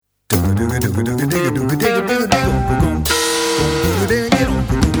Hey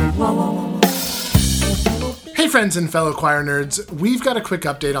friends and fellow choir nerds, we've got a quick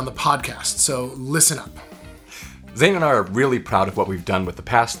update on the podcast, so listen up. Zane and I are really proud of what we've done with the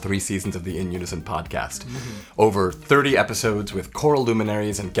past 3 seasons of the In Unison podcast. Over 30 episodes with choral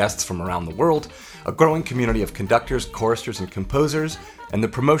luminaries and guests from around the world, a growing community of conductors, choristers, and composers, and the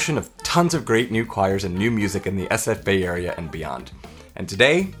promotion of tons of great new choirs and new music in the SF Bay Area and beyond. And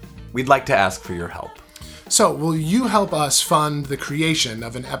today, we'd like to ask for your help. So, will you help us fund the creation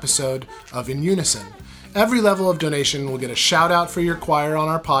of an episode of In Unison? Every level of donation will get a shout out for your choir on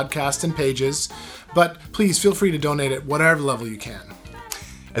our podcast and pages, but please feel free to donate at whatever level you can.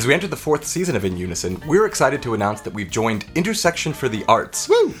 As we enter the 4th season of In Unison, we're excited to announce that we've joined Intersection for the Arts,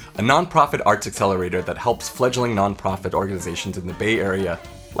 a nonprofit arts accelerator that helps fledgling nonprofit organizations in the Bay Area,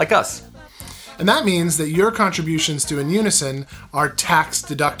 like us. And that means that your contributions to In Unison are tax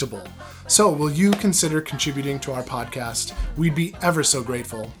deductible. So, will you consider contributing to our podcast? We'd be ever so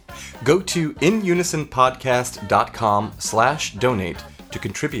grateful. Go to inunisonpodcast.com/donate to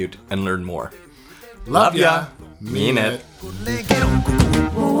contribute and learn more. Love ya. Mean it.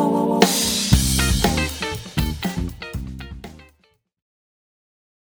 it.